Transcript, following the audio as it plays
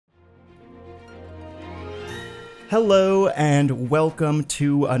Hello and welcome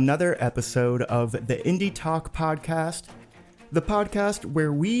to another episode of the Indie Talk podcast, the podcast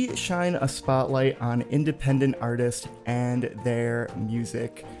where we shine a spotlight on independent artists and their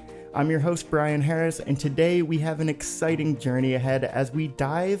music. I'm your host, Brian Harris, and today we have an exciting journey ahead as we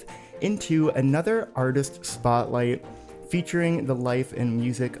dive into another artist spotlight featuring the life and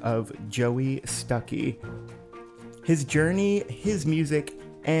music of Joey Stuckey. His journey, his music,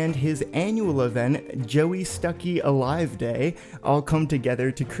 and his annual event, Joey Stuckey Alive Day, all come together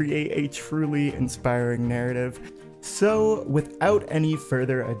to create a truly inspiring narrative. So, without any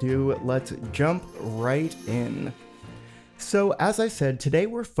further ado, let's jump right in. So, as I said, today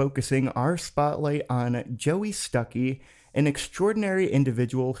we're focusing our spotlight on Joey Stuckey, an extraordinary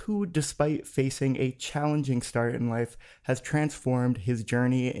individual who, despite facing a challenging start in life, has transformed his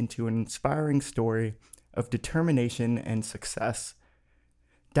journey into an inspiring story of determination and success.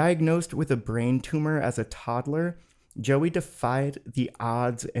 Diagnosed with a brain tumor as a toddler, Joey defied the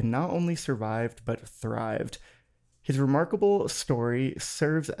odds and not only survived, but thrived. His remarkable story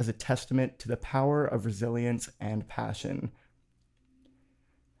serves as a testament to the power of resilience and passion.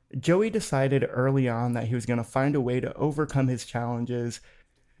 Joey decided early on that he was going to find a way to overcome his challenges.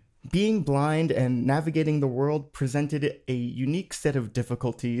 Being blind and navigating the world presented a unique set of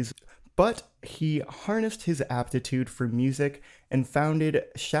difficulties, but he harnessed his aptitude for music and founded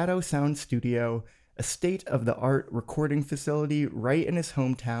Shadow Sound Studio, a state-of-the-art recording facility right in his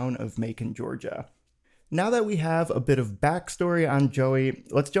hometown of Macon, Georgia. Now that we have a bit of backstory on Joey,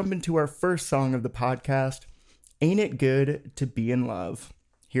 let's jump into our first song of the podcast, Ain't It Good to Be in Love.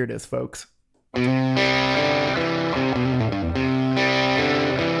 Here it is, folks.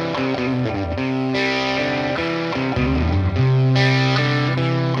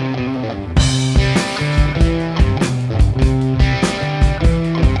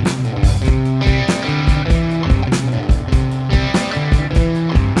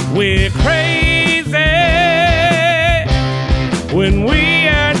 We're crazy when we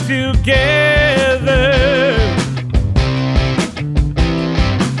are together.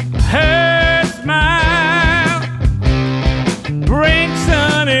 Her smile brings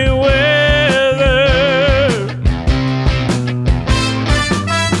sunny weather.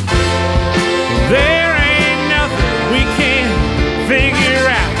 There ain't nothing we can't figure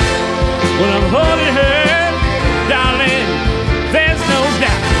out when I'm holding her, darling. There's no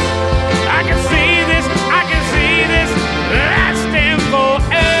doubt. I can see this lasting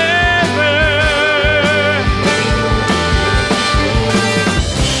forever.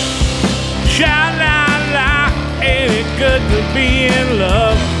 Sha-la-la, ain't it good to be in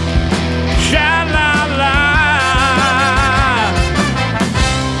love? Sha-la-la,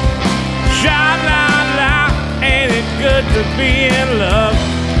 sha-la-la, ain't it good to be in love?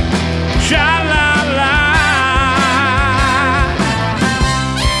 Sha-la-la.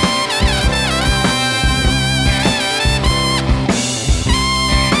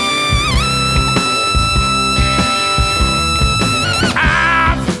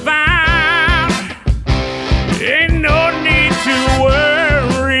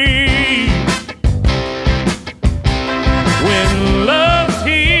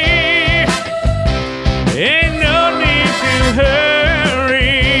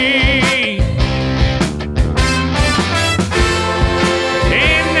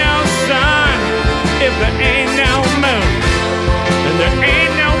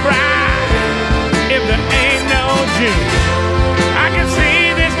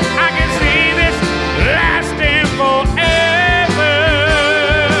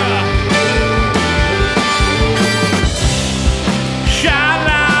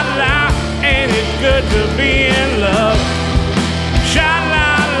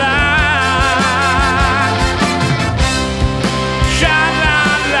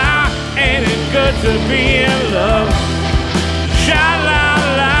 To be in love,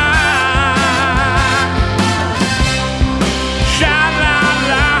 sha-la-la,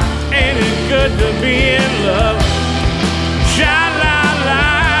 sha-la-la, ain't it good to be in love, sha-la-la,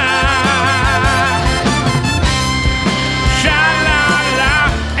 sha-la-la,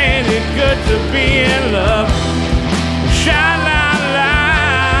 ain't it good to be in love, sha-la-la.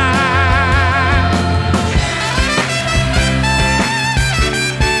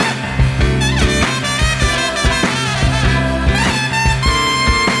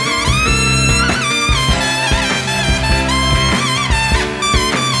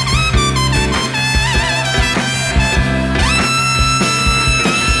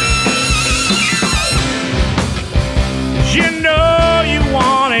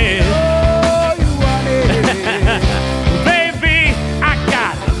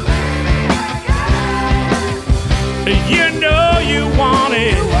 You know you want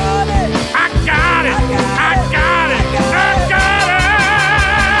it. I got it. I got it. I got it.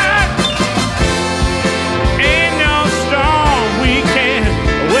 Ain't no storm we can't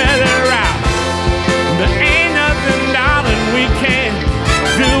weather out. There ain't nothing, darling, we can't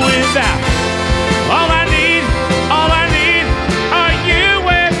do without. All I need are you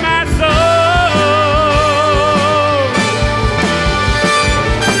and my soul.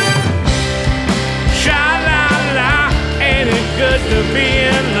 Sha-la-la, ain't it good to be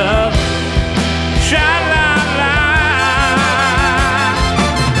in love? Sha-la-la,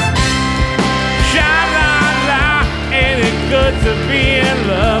 sha-la-la, ain't it good to be in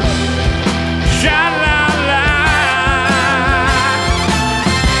love? Sha-la-la,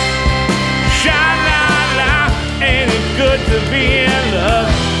 sha-la-la, ain't it good to be in love?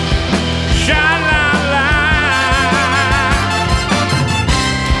 Sha-la-la,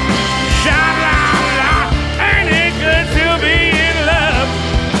 sha-la-la, ain't it good to be in love?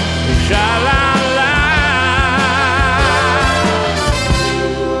 Sha-la-la.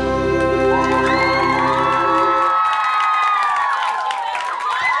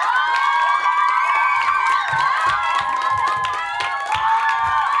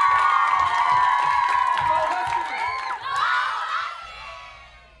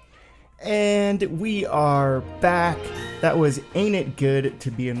 And we are back. That was Ain't It Good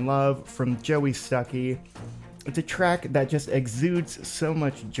to Be in Love from Joey Stuckey. It's a track that just exudes so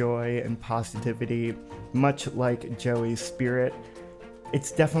much joy and positivity, much like Joey's spirit.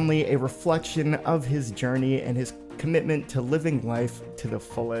 It's definitely a reflection of his journey and his commitment to living life to the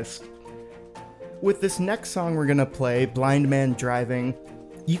fullest. With this next song we're gonna play, Blind Man Driving,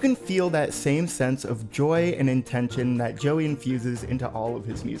 you can feel that same sense of joy and intention that Joey infuses into all of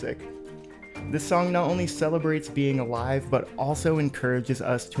his music. This song not only celebrates being alive, but also encourages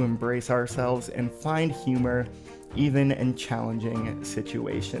us to embrace ourselves and find humor, even in challenging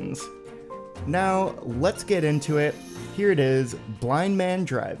situations. Now, let's get into it. Here it is, Blind Man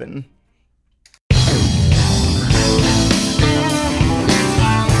Driving.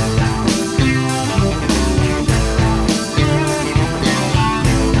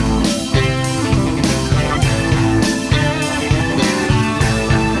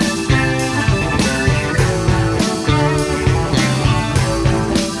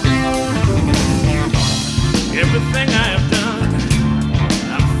 Everything I have done,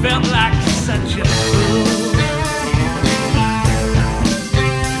 I felt like such a fool.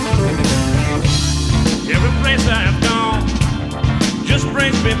 Every place I have gone just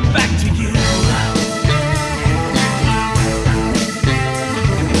brings me back to you.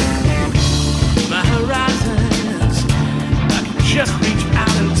 My horizons, I can just reach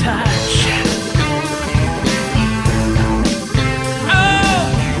out and touch. Oh,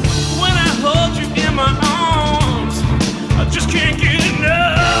 when I hold you in my arms, I just can't get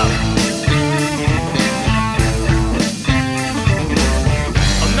enough.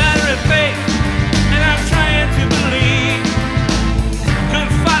 A matter of faith, and I'm trying to believe.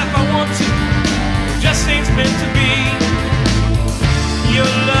 Couldn't fight if I want to.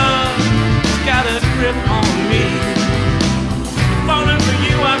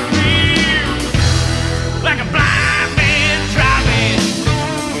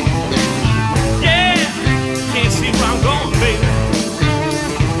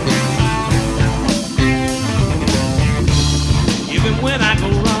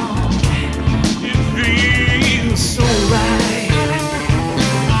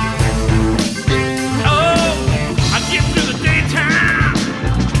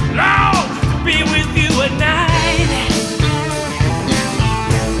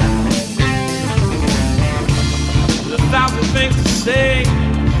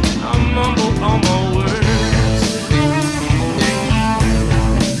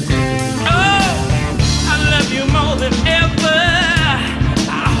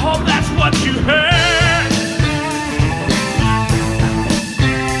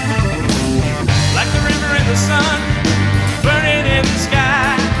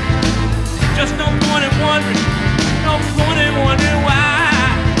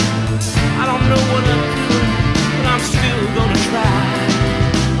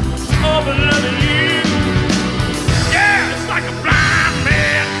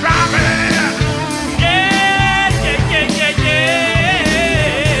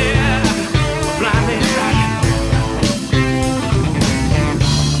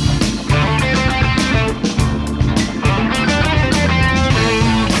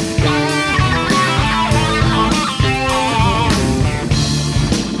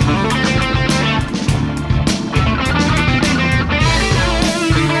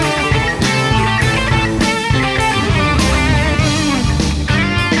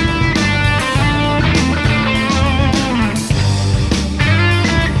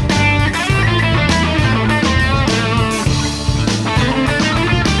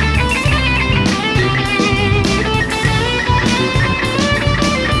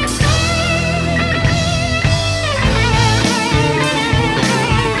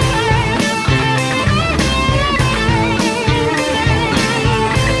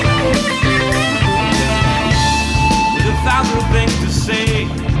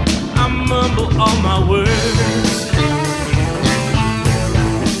 all my words.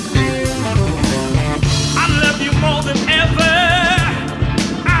 I love you more than ever.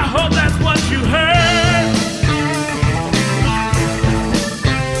 I hope that's what you heard.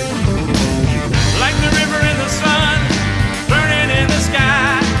 Like the river in the sun, burning in the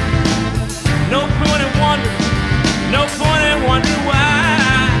sky. No point in wondering, no point in wondering why.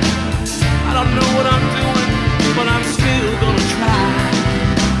 I don't know what I'm doing, but I'm still gonna try.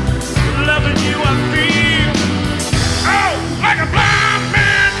 Loving you, I feel, oh, like a blind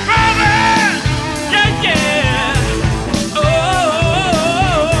man falling. Yeah, yeah. Oh,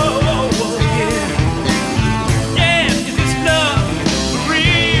 yeah. Yeah, is this love for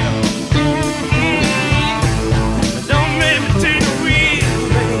real? Don't make me take the wheel,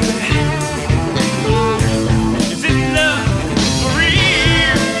 baby. Is this love for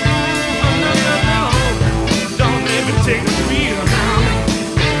real? Oh, no, no, no. Don't make me take the wheel now.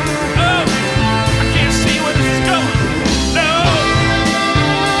 Oh, I can't see where this is going. No.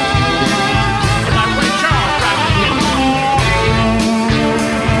 It's like Ray Charles driving here.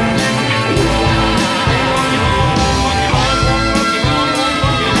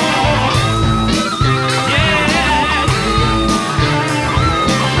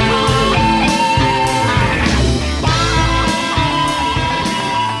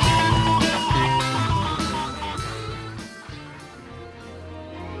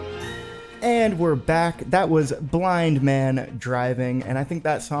 And we're back. That was Blind Man Driving, and I think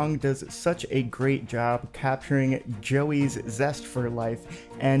that song does such a great job capturing Joey's zest for life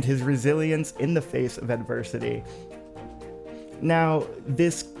and his resilience in the face of adversity. Now,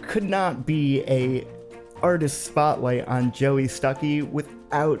 this could not be a artist spotlight on Joey Stuckey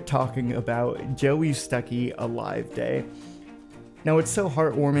without talking about Joey Stuckey Alive Day. Now, what's so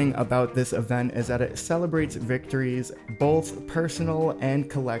heartwarming about this event is that it celebrates victories, both personal and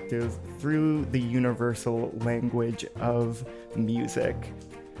collective, through the universal language of music.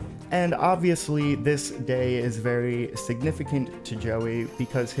 And obviously, this day is very significant to Joey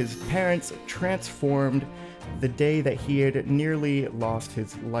because his parents transformed the day that he had nearly lost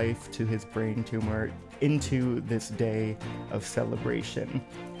his life to his brain tumor into this day of celebration.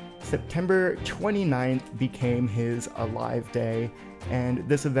 September 29th became his Alive Day, and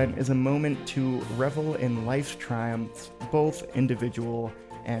this event is a moment to revel in life's triumphs, both individual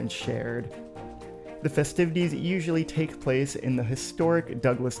and shared. The festivities usually take place in the historic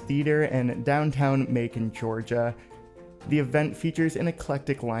Douglas Theater in downtown Macon, Georgia. The event features an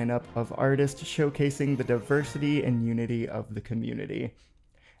eclectic lineup of artists showcasing the diversity and unity of the community.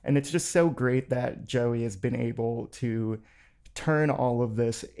 And it's just so great that Joey has been able to turn all of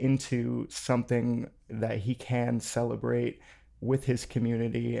this into something that he can celebrate with his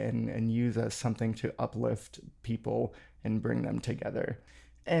community and use as something to uplift people and bring them together.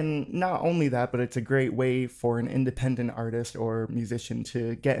 And not only that, but it's a great way for an independent artist or musician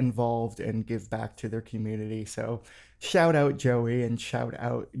to get involved and give back to their community. So shout out Joey and shout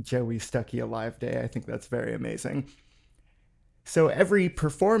out Joey Stuckey Alive Day. I think that's very amazing. So every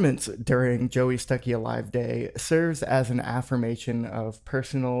performance during Joey Stuckey Alive Day serves as an affirmation of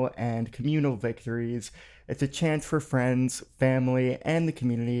personal and communal victories. It's a chance for friends, family, and the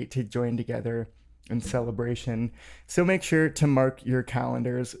community to join together in celebration. So make sure to mark your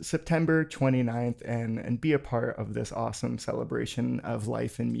calendars September 29th and be a part of this awesome celebration of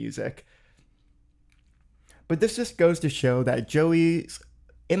life and music. But this just goes to show that Joey's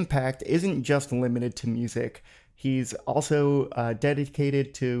impact isn't just limited to music. He's also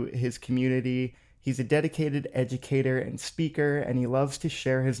dedicated to his community. He's a dedicated educator and speaker, and he loves to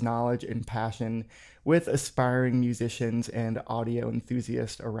share his knowledge and passion with aspiring musicians and audio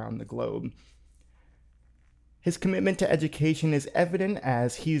enthusiasts around the globe. His commitment to education is evident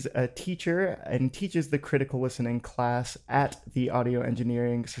as he's a teacher and teaches the critical listening class at the Audio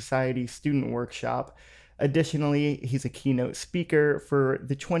Engineering Society Student Workshop. Additionally, he's a keynote speaker for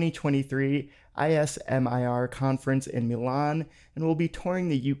the 2023 ISMIR conference in Milan and will be touring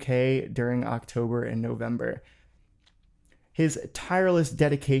the UK during October and November. His tireless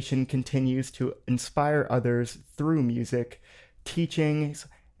dedication continues to inspire others through music, teachings,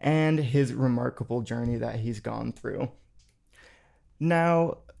 and his remarkable journey that he's gone through.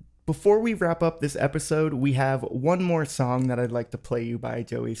 Now, before we wrap up this episode, we have one more song that I'd like to play you by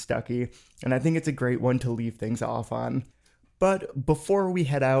Joey Stuckey, and I think it's a great one to leave things off on. But before we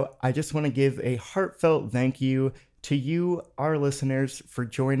head out, I just want to give a heartfelt thank you to you, our listeners, for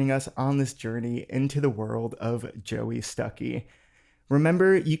joining us on this journey into the world of Joey Stuckey.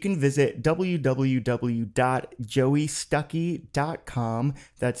 Remember, you can visit www.joeystuckey.com.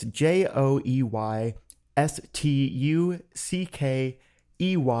 That's JoeyStuckey.com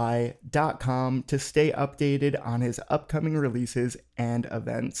stuckey.com to stay updated on his upcoming releases and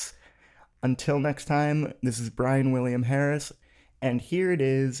events. Until next time, this is Brian William Harris, and here it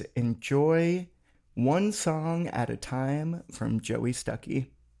is, enjoy One Song at a Time from Joey Stuckey.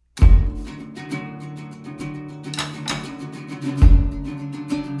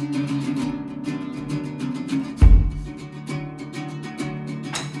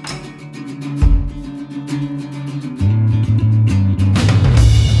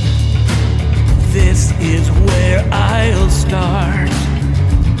 This is where I'll start.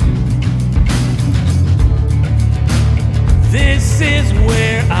 This is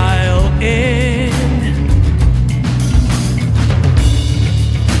where I'll end.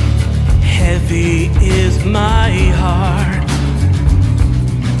 Heavy is my heart.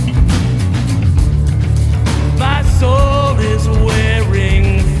 My soul is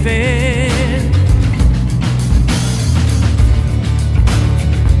wearing thin.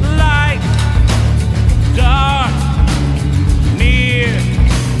 Light, dark, near,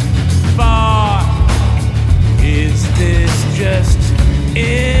 far. Is this just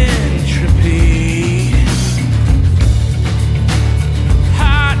entropy?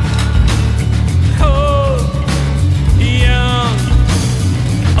 Hot, cold, young,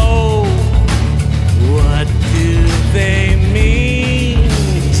 old. What do they mean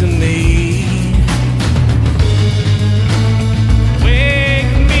to me?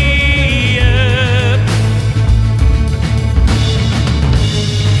 Wake me up.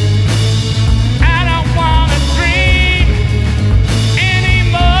 I don't wanna dream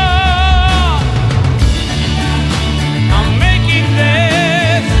anymore. I'm making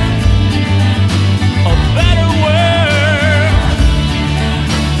this a better world,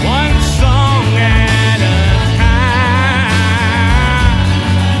 one song at a time,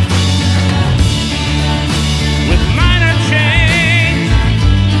 with minor change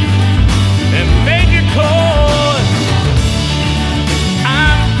and major chords.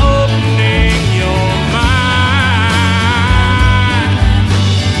 I'm opening your mind,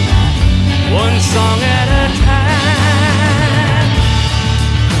 one song at a time.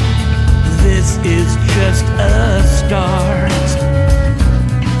 This is just a start,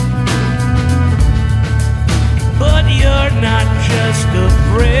 but you're not just a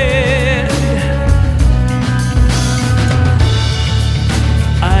friend.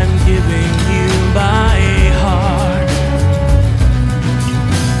 I'm giving you my heart.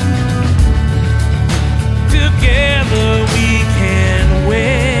 Together we can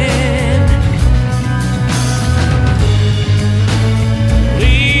win.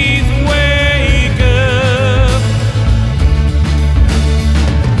 Please wake up.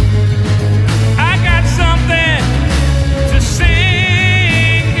 I got something to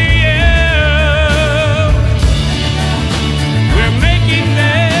sing to you. We're making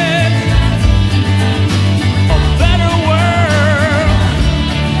this a better world,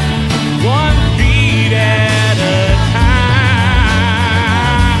 one beat at a time.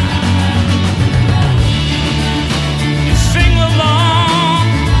 You sing along,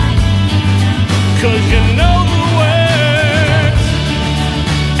 'cause you know the words,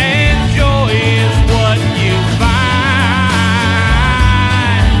 and joy is what you find,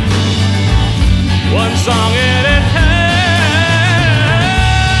 one song at a time.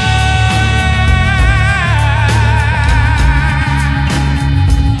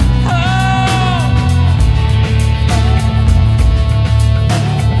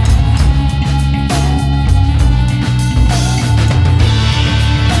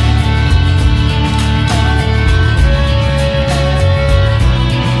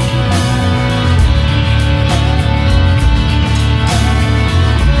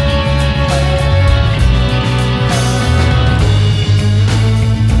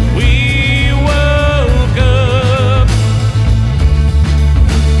 We woke up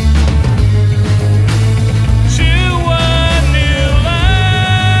to a new life.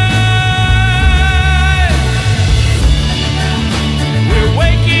 We're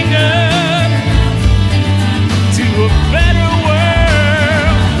waking up to a better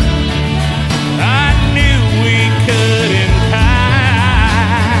world. I knew we could in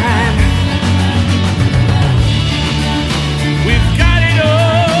time. We've got it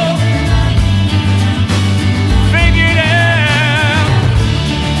all figured out,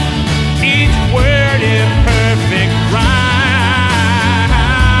 each word in perfect rhyme,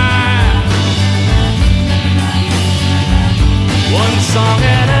 one song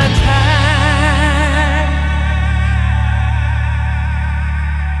at a time.